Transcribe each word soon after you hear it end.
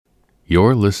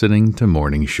You're listening to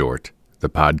Morning Short, the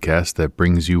podcast that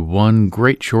brings you one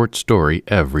great short story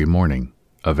every morning.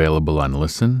 Available on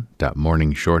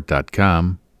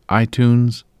listen.morningshort.com,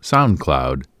 iTunes,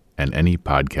 SoundCloud, and any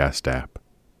podcast app.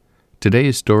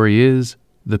 Today's story is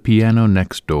The Piano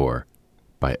Next Door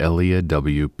by Elia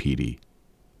W. Peattie.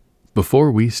 Before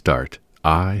we start,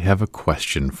 I have a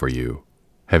question for you.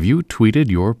 Have you tweeted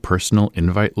your personal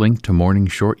invite link to Morning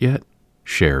Short yet?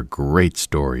 Share great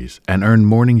stories and earn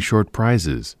Morning Short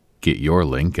prizes. Get your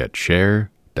link at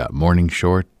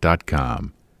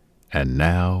share.morningshort.com. And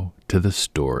now to the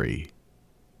story.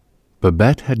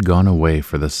 Babette had gone away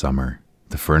for the summer.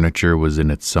 The furniture was in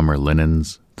its summer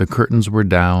linens, the curtains were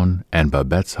down, and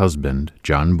Babette's husband,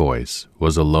 John Boyce,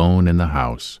 was alone in the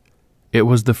house. It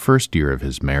was the first year of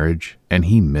his marriage, and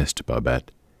he missed Babette.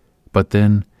 But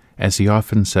then, as he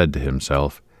often said to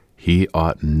himself, he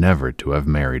ought never to have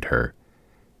married her.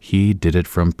 He did it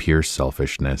from pure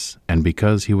selfishness, and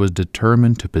because he was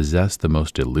determined to possess the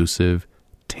most elusive,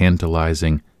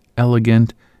 tantalizing,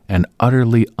 elegant, and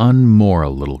utterly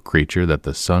unmoral little creature that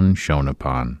the sun shone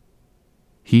upon.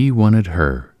 He wanted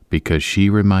her because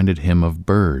she reminded him of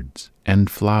birds and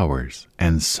flowers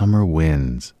and summer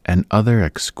winds and other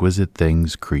exquisite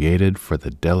things created for the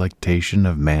delectation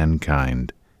of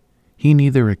mankind. He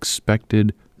neither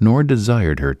expected nor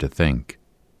desired her to think.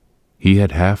 He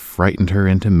had half frightened her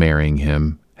into marrying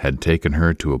him, had taken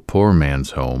her to a poor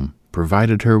man's home,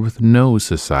 provided her with no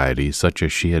society such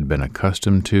as she had been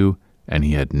accustomed to, and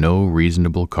he had no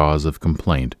reasonable cause of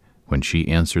complaint when she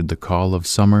answered the call of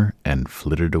summer and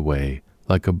flitted away,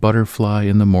 like a butterfly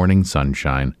in the morning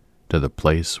sunshine, to the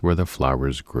place where the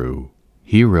flowers grew.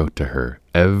 He wrote to her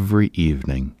every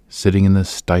evening, sitting in the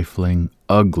stifling,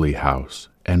 ugly house,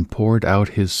 and poured out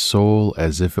his soul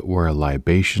as if it were a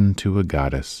libation to a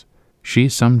goddess. She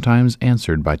sometimes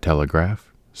answered by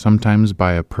telegraph, sometimes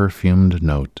by a perfumed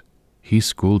note. He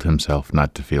schooled himself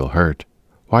not to feel hurt.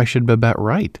 Why should Babette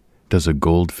write? Does a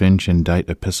goldfinch indite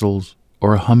epistles,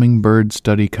 or a hummingbird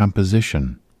study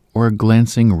composition, or a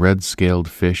glancing red-scaled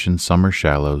fish in summer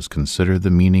shallows consider the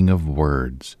meaning of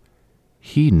words?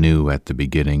 He knew at the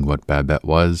beginning what Babette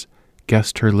was,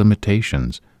 guessed her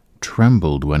limitations,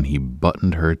 trembled when he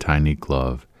buttoned her tiny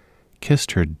glove,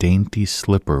 kissed her dainty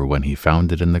slipper when he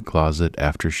found it in the closet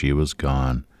after she was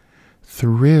gone,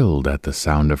 thrilled at the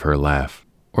sound of her laugh,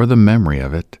 or the memory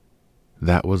of it.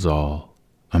 That was all,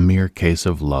 a mere case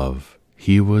of love.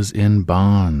 He was in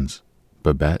bonds.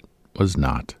 Babette was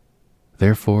not.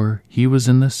 Therefore, he was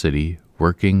in the city,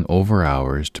 working over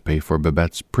hours to pay for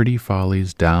Babette's pretty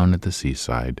follies down at the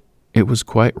seaside. It was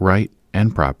quite right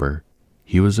and proper.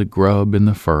 He was a grub in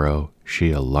the furrow, she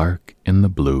a lark in the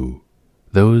blue.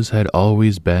 Those had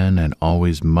always been and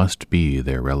always must be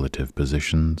their relative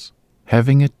positions.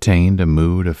 Having attained a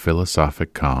mood of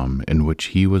philosophic calm in which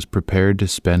he was prepared to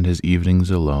spend his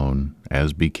evenings alone,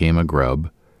 as became a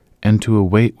grub, and to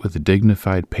await with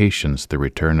dignified patience the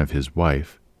return of his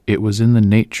wife, it was in the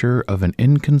nature of an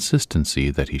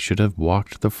inconsistency that he should have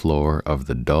walked the floor of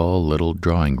the dull little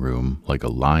drawing-room like a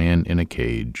lion in a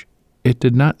cage. It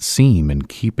did not seem in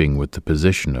keeping with the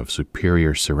position of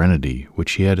superior serenity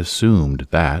which he had assumed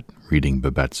that, reading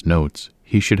Babette's notes,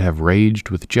 he should have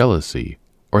raged with jealousy,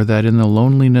 or that in the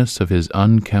loneliness of his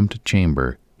unkempt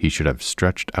chamber he should have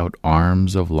stretched out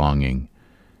arms of longing.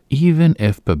 Even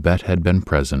if Babette had been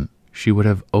present, she would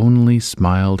have only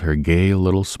smiled her gay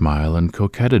little smile and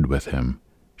coquetted with him.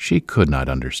 She could not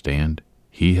understand.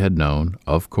 He had known,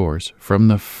 of course, from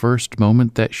the first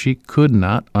moment that she could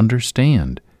not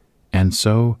understand. And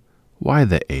so, why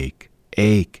the ache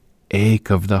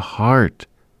of the heart?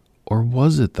 Or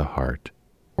was it the heart,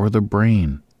 or the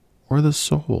brain, or the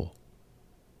soul?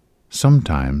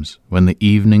 Sometimes, when the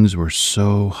evenings were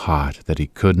so hot that he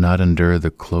could not endure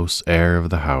the close air of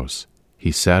the house,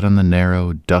 he sat on the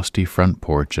narrow, dusty front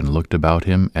porch and looked about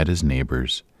him at his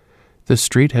neighbors. The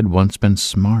street had once been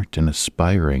smart and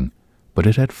aspiring, but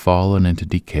it had fallen into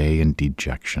decay and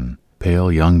dejection.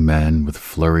 Pale young men with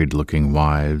flurried-looking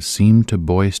wives seemed to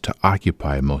Boyce to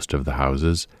occupy most of the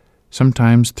houses.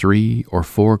 Sometimes 3 or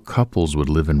 4 couples would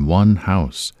live in one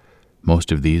house.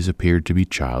 Most of these appeared to be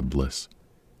childless.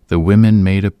 The women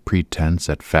made a pretense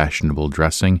at fashionable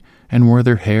dressing and wore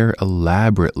their hair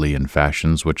elaborately in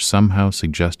fashions which somehow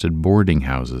suggested boarding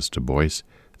houses to Boyce,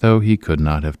 though he could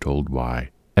not have told why.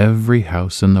 Every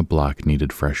house in the block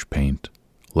needed fresh paint.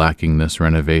 Lacking this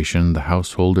renovation, the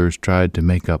householders tried to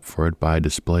make up for it by a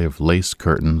display of lace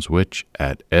curtains which,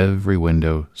 at every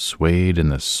window, swayed in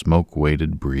the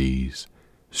smoke-weighted breeze.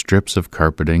 Strips of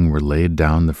carpeting were laid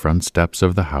down the front steps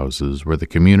of the houses where the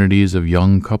communities of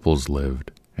young couples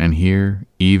lived, and here,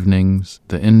 evenings,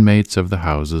 the inmates of the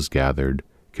houses gathered,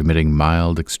 committing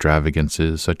mild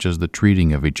extravagances such as the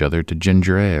treating of each other to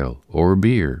ginger ale, or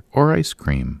beer, or ice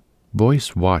cream.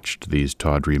 Boyce watched these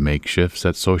tawdry makeshifts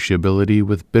at sociability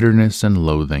with bitterness and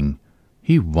loathing.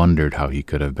 He wondered how he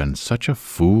could have been such a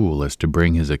fool as to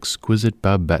bring his exquisite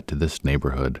Babette to this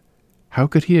neighborhood. How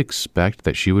could he expect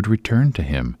that she would return to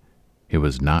him? It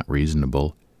was not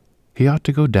reasonable. He ought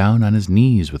to go down on his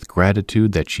knees with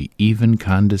gratitude that she even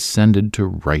condescended to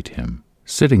write him.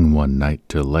 Sitting one night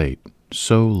till late,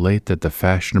 so late that the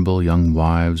fashionable young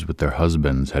wives with their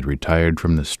husbands had retired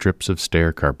from the strips of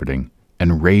stair carpeting,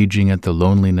 and raging at the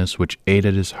loneliness which ate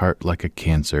at his heart like a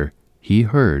cancer, he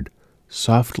heard,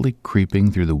 softly creeping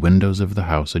through the windows of the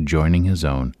house adjoining his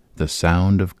own, the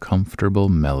sound of comfortable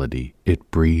melody.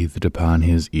 It breathed upon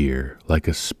his ear like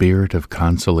a spirit of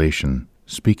consolation,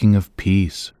 speaking of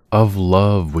peace, of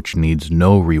love which needs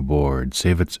no reward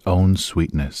save its own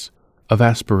sweetness, of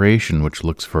aspiration which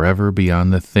looks forever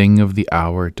beyond the thing of the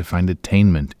hour to find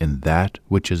attainment in that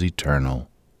which is eternal.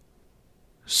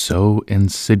 So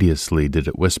insidiously did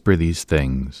it whisper these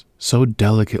things, so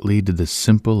delicately did the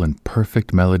simple and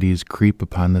perfect melodies creep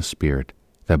upon the spirit,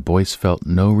 that Boyce felt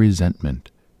no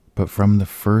resentment, but from the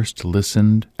first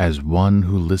listened as one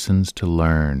who listens to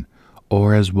learn,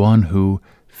 or as one who,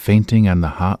 fainting on the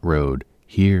hot road,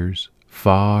 hears,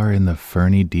 far in the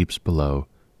ferny deeps below,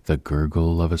 the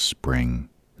gurgle of a spring.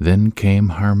 Then came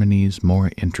harmonies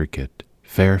more intricate,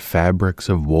 fair fabrics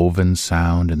of woven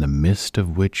sound, in the midst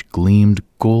of which gleamed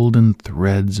golden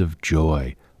threads of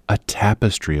joy, a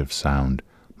tapestry of sound,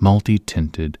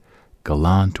 multi-tinted,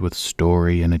 gallant with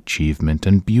story and achievement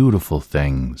and beautiful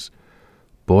things.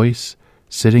 Boyce,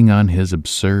 sitting on his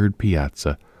absurd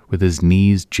piazza, with his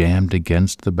knees jammed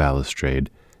against the balustrade,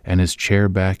 and his chair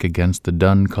back against the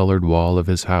dun-colored wall of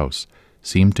his house,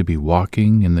 seemed to be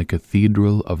walking in the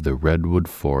cathedral of the redwood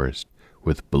forest,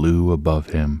 with blue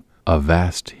above him, a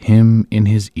vast hymn in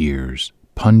his ears,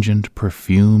 pungent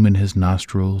perfume in his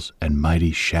nostrils, and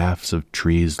mighty shafts of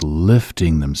trees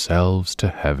lifting themselves to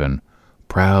heaven,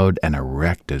 proud and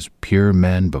erect as pure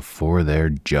men before their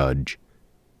judge.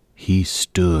 He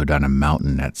stood on a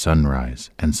mountain at sunrise,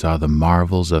 and saw the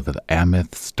marvels of the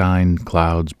amethystine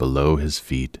clouds below his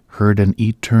feet, heard an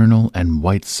eternal and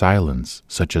white silence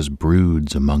such as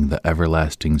broods among the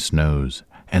everlasting snows,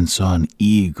 and saw an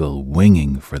eagle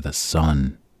winging for the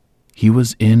sun. He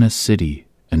was in a city,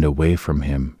 and away from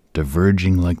him,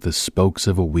 diverging like the spokes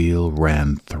of a wheel,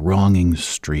 ran thronging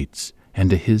streets,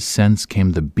 and to his sense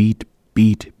came the beat,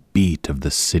 beat, beat of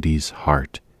the city's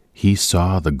heart. He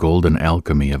saw the golden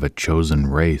alchemy of a chosen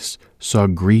race, saw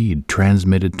greed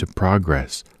transmitted to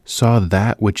progress, saw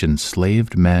that which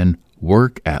enslaved men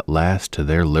work at last to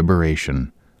their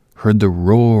liberation, heard the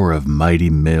roar of mighty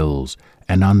mills,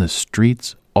 and on the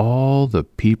streets all the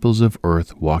peoples of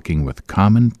earth walking with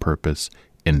common purpose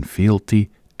in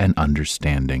fealty and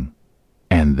understanding.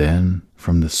 And then,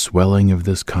 from the swelling of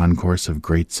this concourse of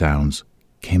great sounds,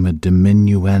 came a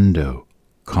diminuendo,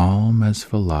 calm as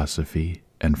philosophy,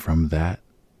 and from that,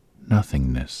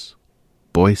 nothingness.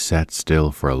 Boyce sat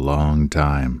still for a long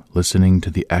time, listening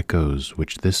to the echoes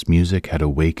which this music had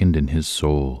awakened in his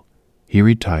soul. He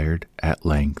retired, at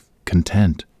length,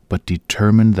 content, but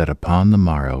determined that upon the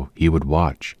morrow he would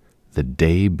watch, the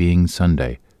day being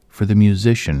Sunday, for the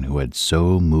musician who had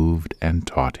so moved and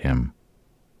taught him.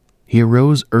 He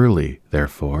arose early,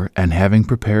 therefore, and having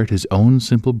prepared his own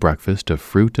simple breakfast of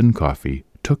fruit and coffee,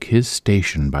 took his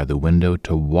station by the window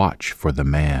to watch for the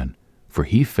man, for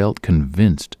he felt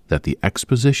convinced that the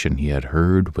exposition he had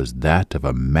heard was that of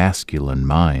a masculine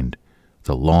mind.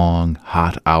 The long,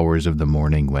 hot hours of the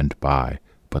morning went by,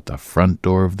 but the front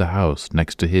door of the house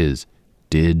next to his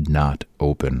did not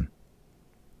open.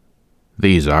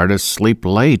 "These artists sleep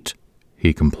late,"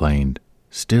 he complained.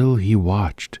 Still he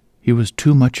watched. He was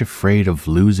too much afraid of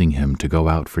losing him to go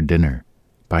out for dinner.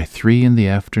 By 3 in the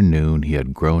afternoon he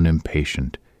had grown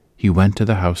impatient. He went to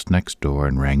the house next door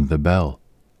and rang the bell.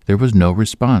 There was no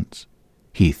response.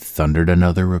 He thundered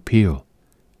another appeal.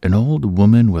 An old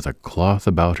woman with a cloth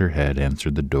about her head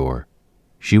answered the door.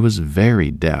 She was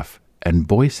very deaf, and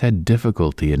Boyce had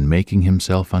difficulty in making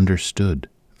himself understood.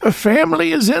 "The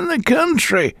family is in the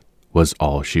country," was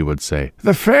all she would say.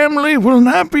 "The family will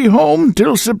not be home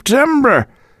till September."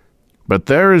 "But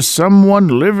there is someone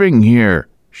living here,"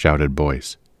 shouted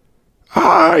Boyce.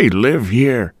 "I live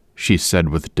here," she said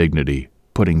with dignity,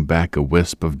 putting back a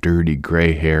wisp of dirty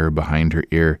gray hair behind her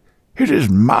ear. "It is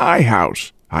my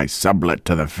house. I sublet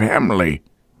to the family."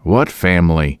 "What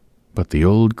family?" But the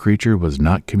old creature was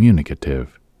not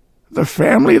communicative. "The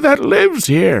family that lives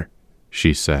here,"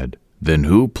 she said. "Then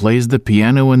who plays the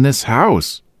piano in this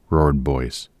house?" roared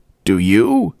Boyce. Do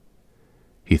you?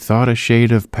 He thought a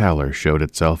shade of pallor showed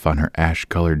itself on her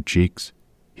ash-colored cheeks,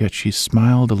 yet she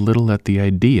smiled a little at the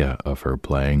idea of her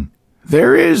playing.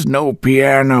 There is no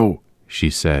piano, she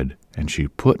said, and she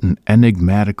put an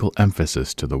enigmatical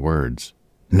emphasis to the words.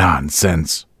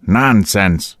 Nonsense,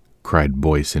 nonsense, cried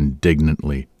Boyce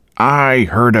indignantly. I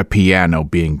heard a piano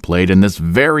being played in this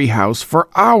very house for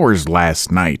hours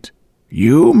last night.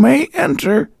 You may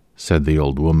enter, said the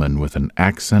old woman with an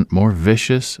accent more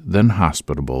vicious than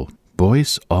hospitable.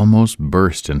 Boyce almost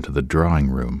burst into the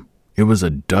drawing-room. It was a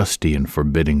dusty and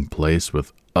forbidding place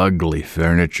with ugly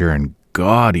furniture and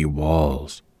gaudy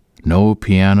walls. No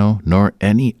piano nor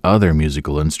any other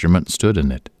musical instrument stood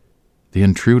in it. The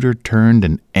intruder turned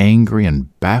an angry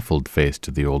and baffled face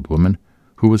to the old woman,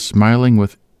 who was smiling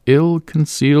with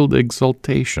ill-concealed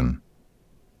exultation.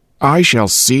 I shall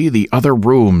see the other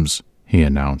rooms, he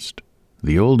announced.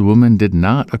 The old woman did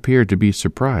not appear to be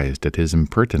surprised at his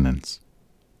impertinence.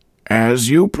 As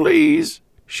you please,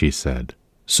 she said.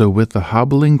 So with the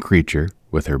hobbling creature,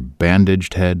 with her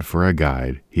bandaged head for a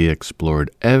guide, he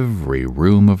explored every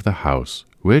room of the house,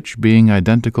 which, being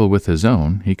identical with his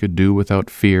own, he could do without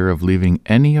fear of leaving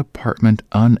any apartment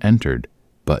unentered.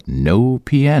 But no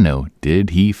piano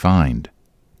did he find.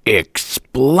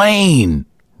 Explain,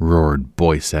 roared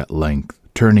Boyce at length,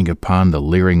 turning upon the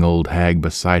leering old hag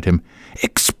beside him.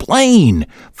 Explain,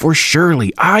 for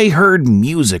surely I heard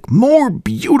music more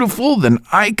beautiful than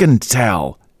I can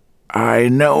tell. I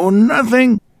know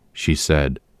nothing, she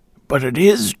said, but it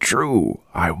is true.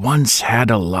 I once had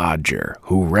a lodger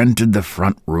who rented the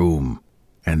front room,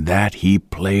 and that he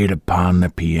played upon the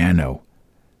piano.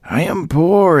 I am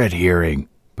poor at hearing,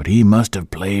 but he must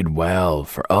have played well,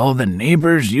 for all the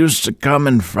neighbors used to come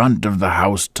in front of the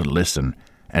house to listen,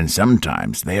 and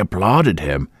sometimes they applauded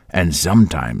him, and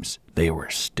sometimes they were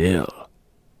still.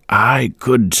 I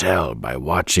could tell by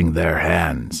watching their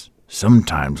hands.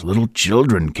 Sometimes little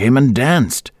children came and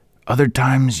danced. Other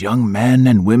times young men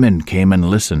and women came and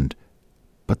listened.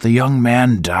 But the young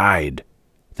man died.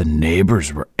 The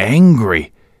neighbors were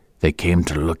angry. They came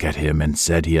to look at him and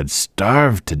said he had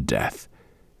starved to death.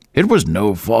 It was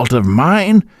no fault of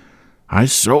mine. I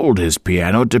sold his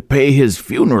piano to pay his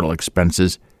funeral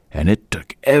expenses, and it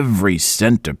took every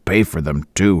cent to pay for them,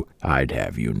 too, I'd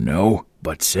have you know.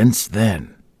 But since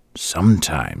then,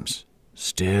 sometimes,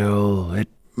 still, it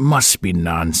must be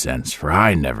nonsense, for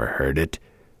I never heard it.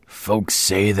 Folks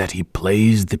say that he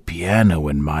plays the piano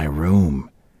in my room.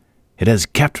 It has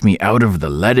kept me out of the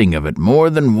letting of it more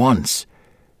than once,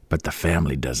 but the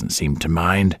family doesn't seem to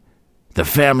mind. The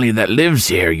family that lives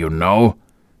here, you know.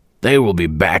 They will be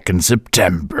back in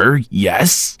September,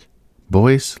 yes?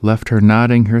 Boyce left her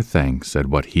nodding her thanks at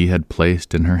what he had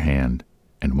placed in her hand,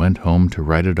 and went home to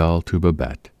write it all to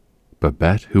Babette.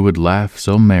 Babette, who would laugh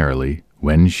so merrily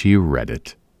when she read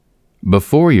it.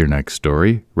 Before your next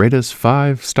story, rate us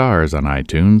 5 stars on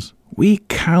iTunes. We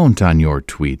count on your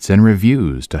tweets and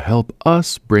reviews to help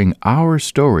us bring our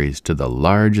stories to the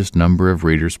largest number of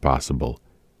readers possible.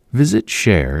 Visit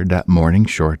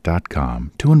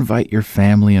shared.morningshort.com to invite your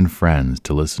family and friends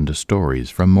to listen to stories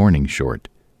from Morning Short.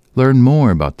 Learn more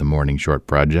about the Morning Short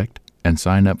Project and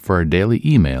sign up for our daily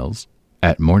emails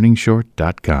at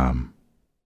morningshort.com.